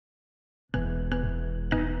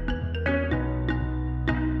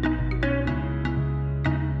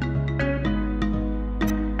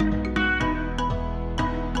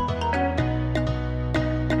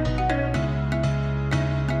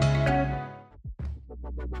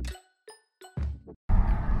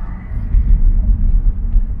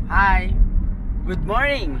Hi! Good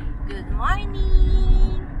morning! Good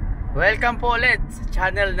morning! Welcome po ulit sa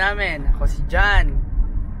channel namin. Ako si John.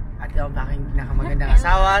 At yung aking pinakamagandang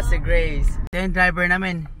asawa, si Grace. Ito yung driver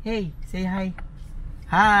namin. Hey, say hi!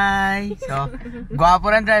 Hi! So,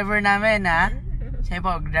 gwapo rin driver namin, ha? Siya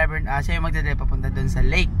yung magdadrive papunta dun sa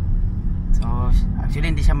lake. So,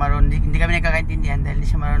 actually hindi siya marunong, hindi kami nagkakaintindihan dahil hindi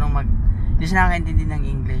siya nakakaintindi ng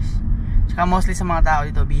English. Tsaka mostly sa mga tao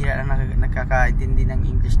dito, bihira lang nagkakaintindi ng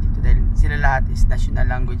English dito dahil sila lahat is national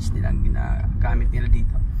language nilang ginagamit nila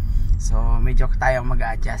dito. So, medyo tayong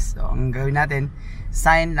mag-adjust. So, ang gawin natin,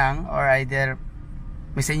 sign lang or either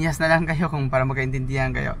may senyas na lang kayo kung para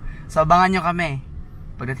magkaintindihan kayo. So, abangan nyo kami.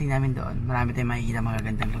 Pagdating namin doon, marami tayong makikita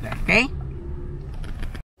magagandang lugar. Okay?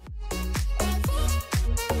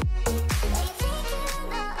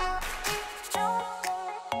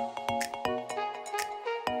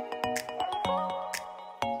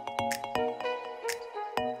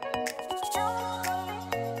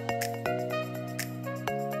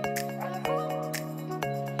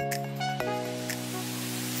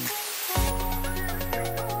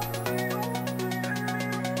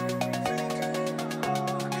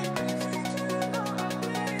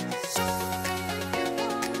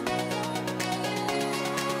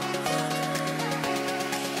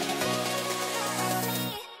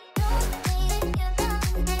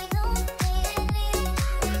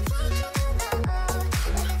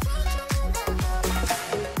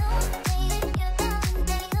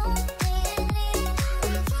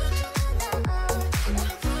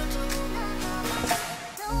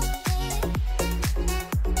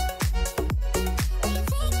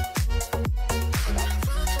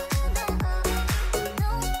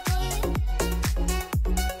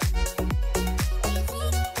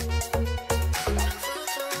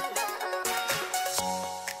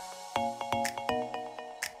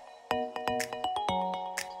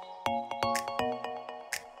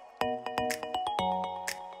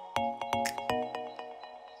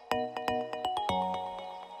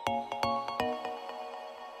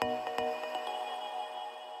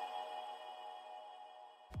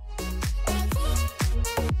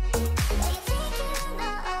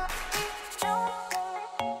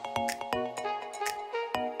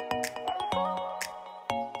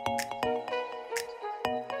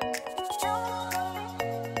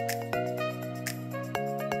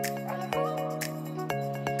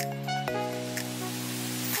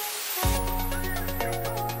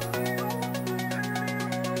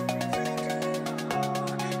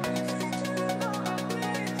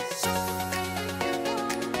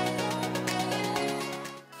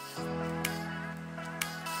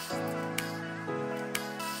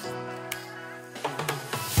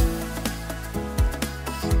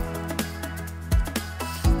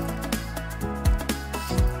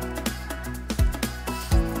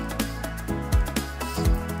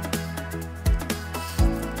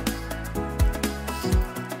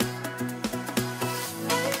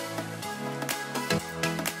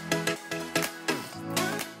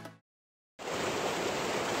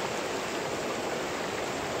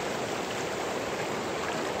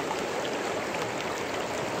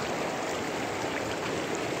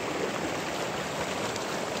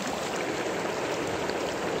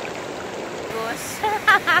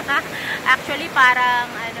 Actually, para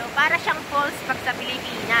siyang falls pag sa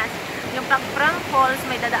Pilipinas. Yung pag from falls,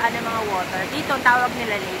 may dadaan ng mga water. Dito, ang tawag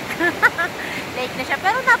nila lake. Lake na siya.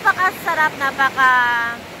 Pero napakasarap,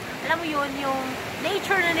 alam mo yun, yung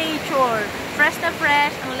nature na nature. Fresh na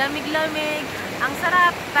fresh, ang lamig-lamig. Ang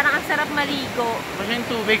sarap, parang ang sarap maligo. Kasi yung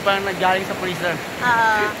tubig, parang naggaling sa freezer.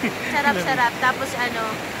 Sarap-sarap. Tapos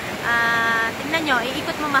tingnan nyo,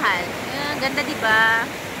 iikot mo mahal. Ganda, diba?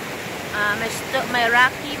 May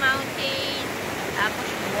rocky mountain, tapos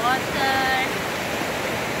water.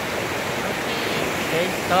 Okay,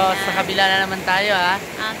 so sa kabila na naman tayo, ha?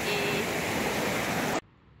 Okay.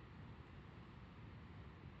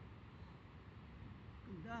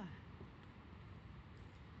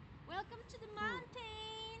 Welcome to the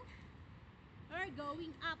mountain. We're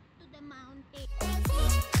going up to the mountain.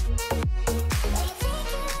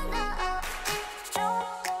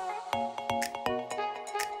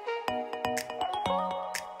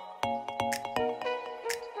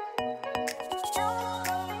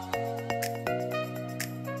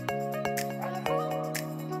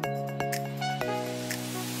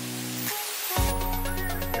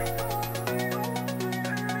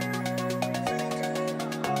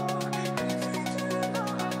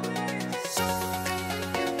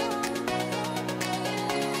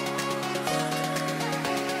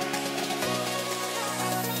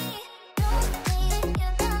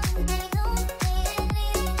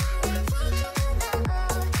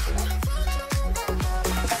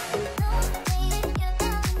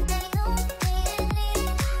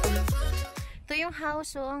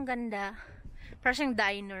 house, oh, ang ganda. Parang siyang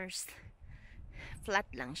diners. Flat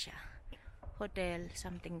lang siya. Hotel,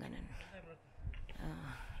 something ganun.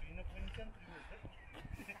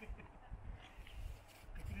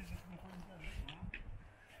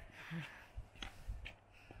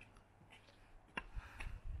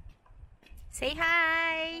 Say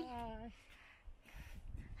hi!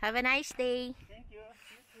 Have a nice day. Thank you.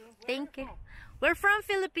 Thank you. We're from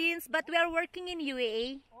Philippines, but we are working in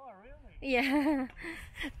UAE. Oh, really? Yeah.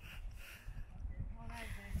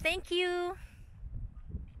 Thank you.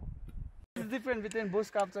 What's the difference between bush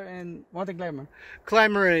capture and mountain climber?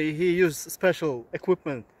 Climber, he used special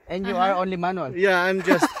equipment. And you are only manual. Yeah, I'm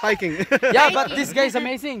just hiking. Yeah, but this guy is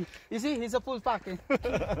amazing. You see, he's a full pack. Eh?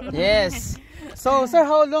 Yes. So, sir,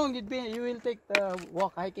 how long you will take the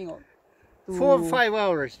walk hiking? 4 or 5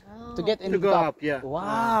 hours To get in to the go top. up. Yeah.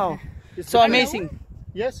 Wow. It's So okay. amazing.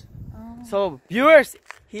 Yes. So, viewers,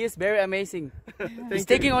 he is very amazing. He's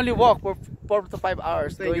Thank taking you. only walk for 4 to 5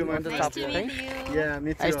 hours Thank you, going my on the friend. top. Nice to Okay? meet you. Yeah,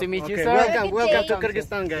 me too. Nice to meet you, Okay, sir. Welcome to Thank you.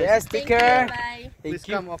 Kyrgyzstan, guys. Yes, take care. Bye. Please Thank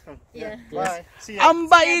you. come often. Yeah. Bye. See ya. Ang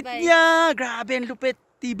bait Bye. niya! Grabe, ang lupit.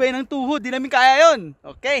 Tibay ng tuhod. Di namin kaya yun.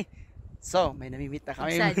 Okay. So, may namimit na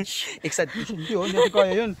kami. Exage. Exage. Yun, hindi ko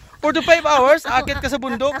kaya yun. 4 to 5 hours, akit ka sa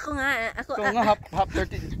bundok. Ako nga. Ito nga, half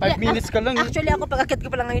 35 minutes ka lang. Actually, ako pag-akit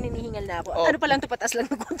ko pa lang ngayon, hinihingal na ako. Oh. Ano pa lang, tupatas lang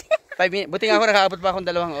ng konti. 5 minutes. Buti nga ako nakaabot pa akong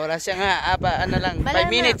 2 oras. Siya nga, 5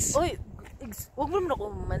 minutes. Uy, huwag mo naman ako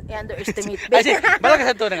i-underestimate. Ay, bala ka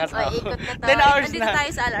sa ito ng Ay, ikot na tayo. 10 hours Nandito na.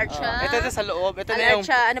 tayo sa Ala Archa. Ito sa loob. Ito Ala na yung...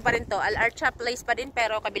 Archa, ano pa rin to? Ala Archa place pa din,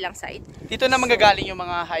 pero kabilang side. Dito na manggagaling yung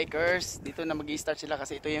mga hikers. Dito na mag-i-start sila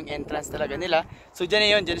kasi ito yung entrance talaga nila. So dyan na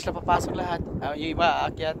yun. Dyan sila papasok lahat. Yung iba,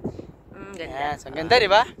 aakyat. Ganda. Yan. So, ang ganda, di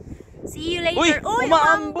ba? See you later. Uy, Uy,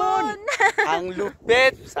 umaambon! Ang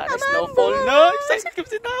lupit! Sana snowfall na! Excited ka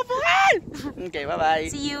sa tapuan! Okay, bye-bye.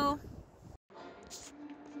 See you.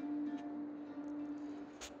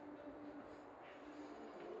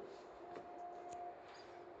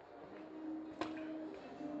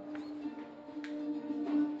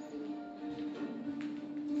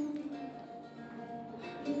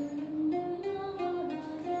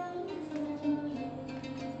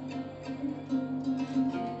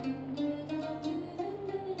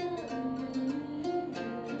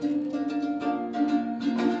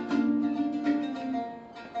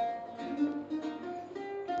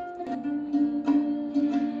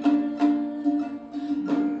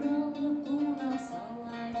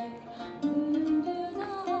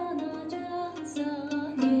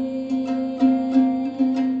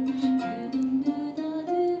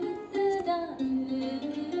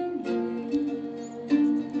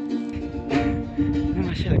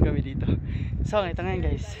 Namasyal kami dito. So, ito ngayon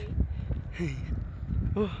guys.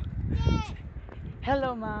 Oh.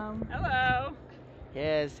 Hello, ma'am. Hello.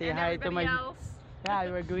 Yes, say And hi to my... everybody else.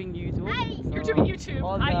 Yeah, we're doing YouTube. Hi. You're doing YouTube.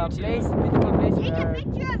 All Hi, the YouTube. place, beautiful place. we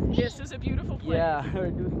are- This is a beautiful place. Yeah,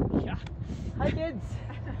 we're doing... Yeah. Hi, kids.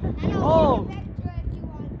 Oh.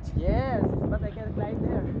 Yes, but I can't climb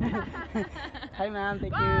there. Hi, ma'am.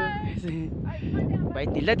 Thank you.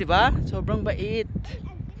 Bait nila, di ba? Sobrang bait.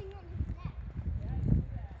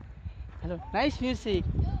 Hello. Nice music.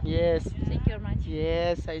 Yes. Thank you very much.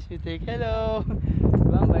 Yes, nice music. Hello.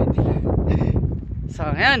 Diba, ang bait nila. So,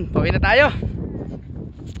 ngayon, pauwi na tayo.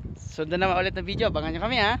 Sundan naman ulit ng video. Abangan nyo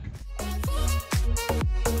kami, ha.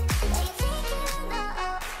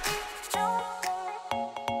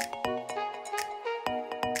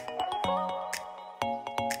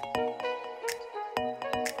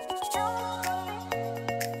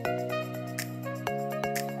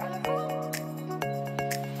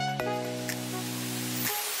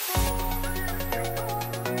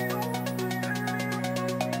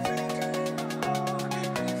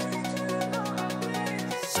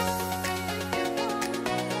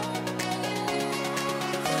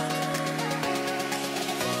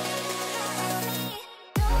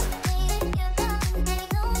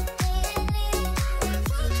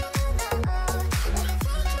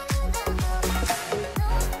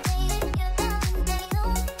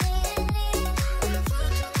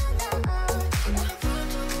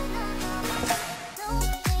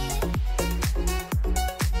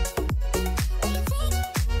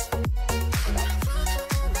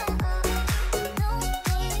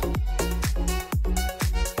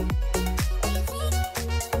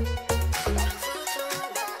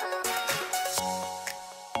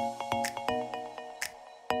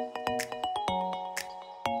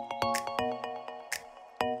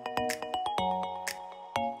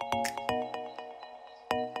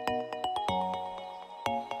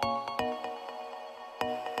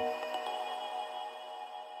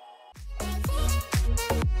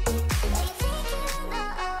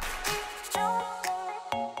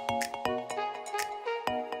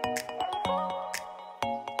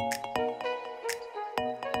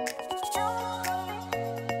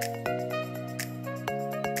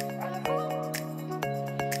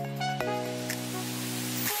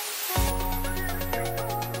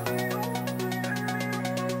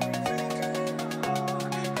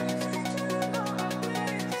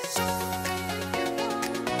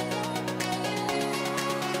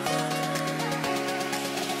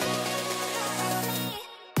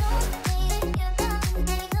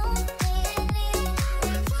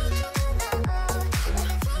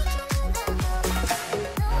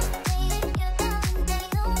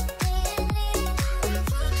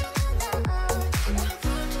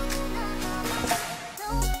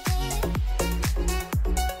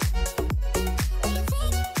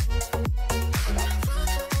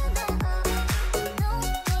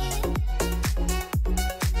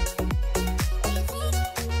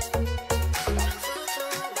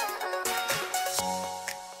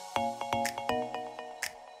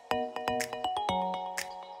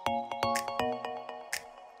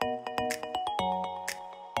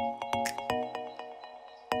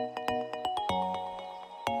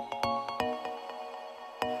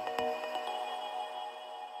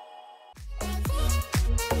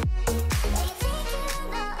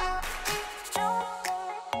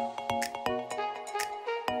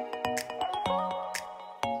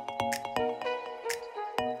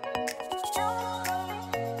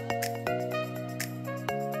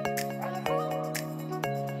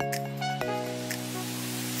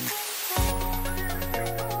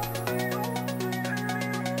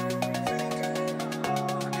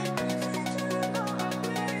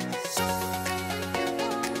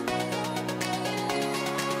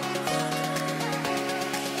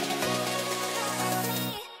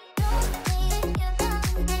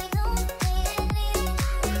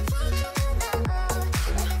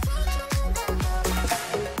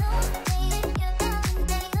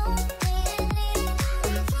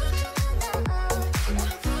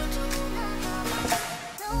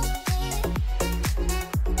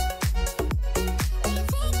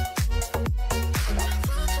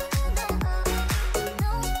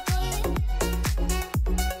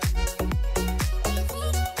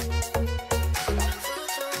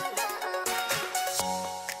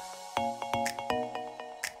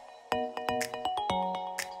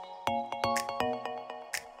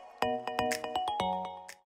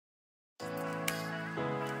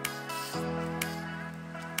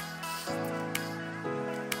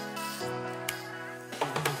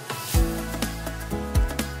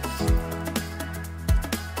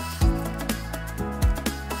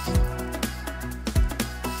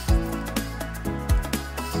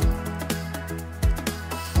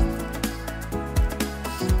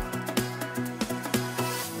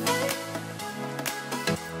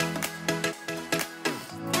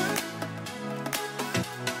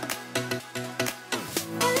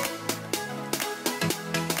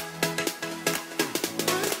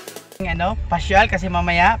 ano, pasyal kasi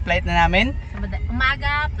mamaya flight na namin. So,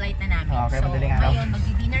 umaga, flight na namin. Okay, so, madaling araw. ngayon,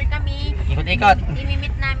 magdi-dinner kami. Ikot-ikot.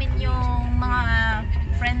 Imimit namin yung mga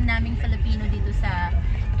friend naming Filipino dito sa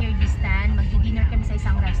Kyrgyzstan. Magdi-dinner kami sa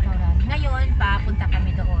isang restaurant. Ngayon, papunta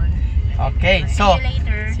kami doon. Okay, so, see you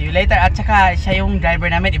later. See you later. At saka, siya yung driver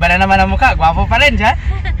namin. Iba na naman ang mukha. Gwapo pa rin siya.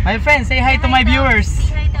 My friend, say hi to my viewers.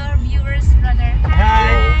 Say hi to our viewers, brother.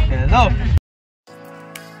 Hi. Hello.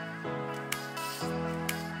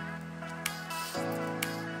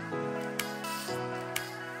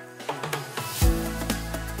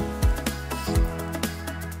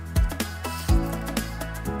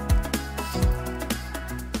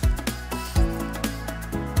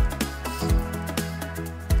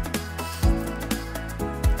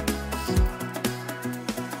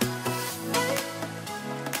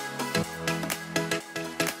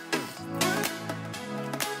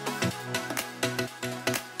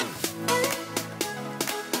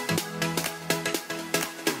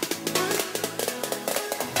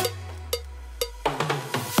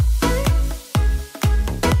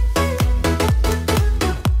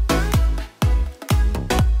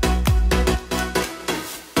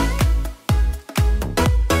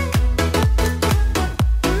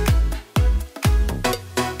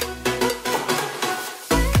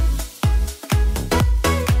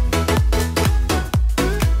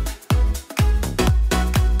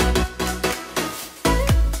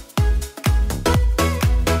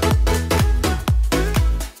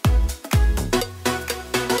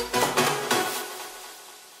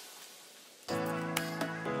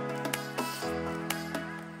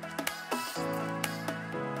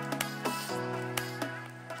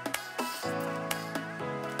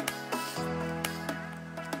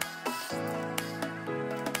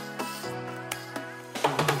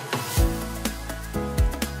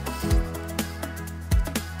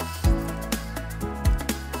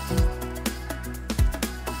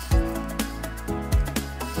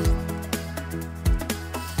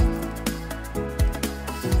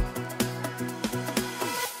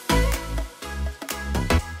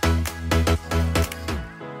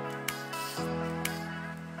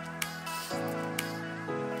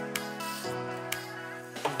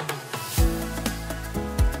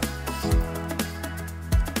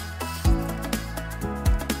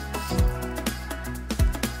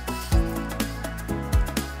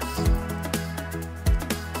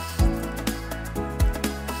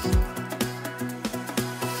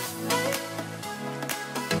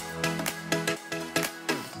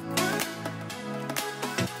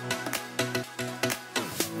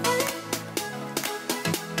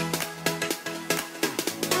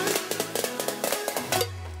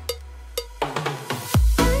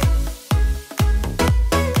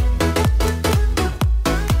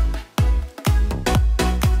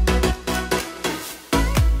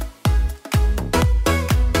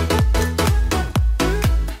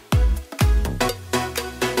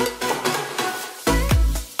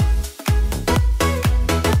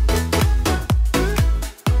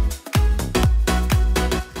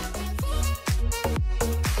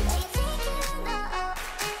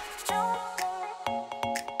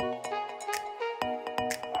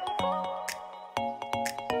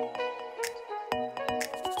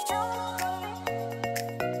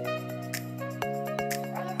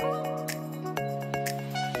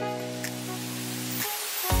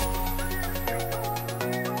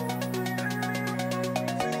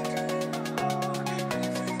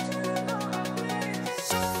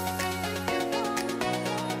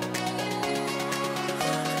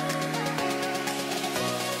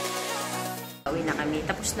 Uwi na kami.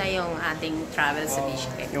 Tapos na yung ating travel sa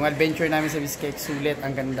Bishkek. Yung adventure namin sa Bishkek, sulit,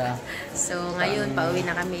 ang ganda. So, ngayon, pauwi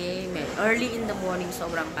na kami. Early in the morning,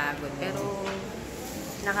 sobrang pagod. Pero,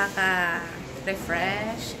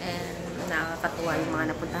 nakaka-refresh and nakakatuwa yung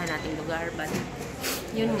mga napuntahan nating lugar. But,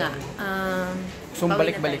 yun nga. So,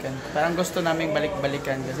 balik-balikan. Parang gusto namin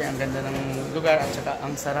balik-balikan kasi ang ganda ng lugar at saka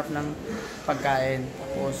ang sarap ng pagkain.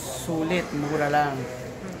 Tapos, sulit, mura lang.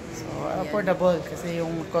 So, affordable kasi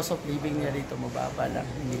yung cost of living niya dito mababa lang,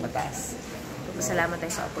 hindi mataas. Salamat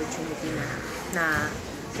tayo sa opportunity na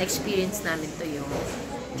experience namin to yung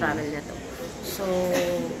travel na to. So,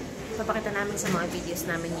 papakita namin sa mga videos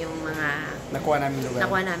namin yung mga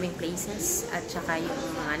nakuha naming places at saka yung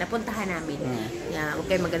mga napuntahan namin. Huwag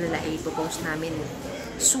kayo mag-alala, i-post namin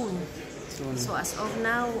soon. So, as of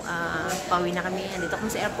now, pauwi na kami. Andito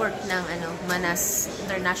kami sa airport ng Manas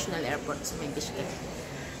International Airport sa Bishkek.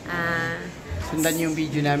 Sundan yung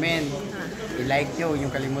video namin. I-like nyo,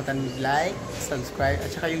 yung kalimutan like, subscribe,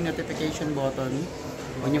 at saka yung notification button.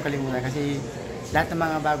 Huwag nyo kalimutan kasi lahat ng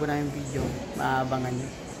mga bago namin video, maabangan nyo.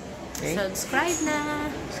 Okay? Subscribe na.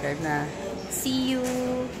 Subscribe na. See you.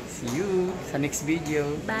 See you sa next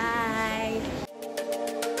video. Bye.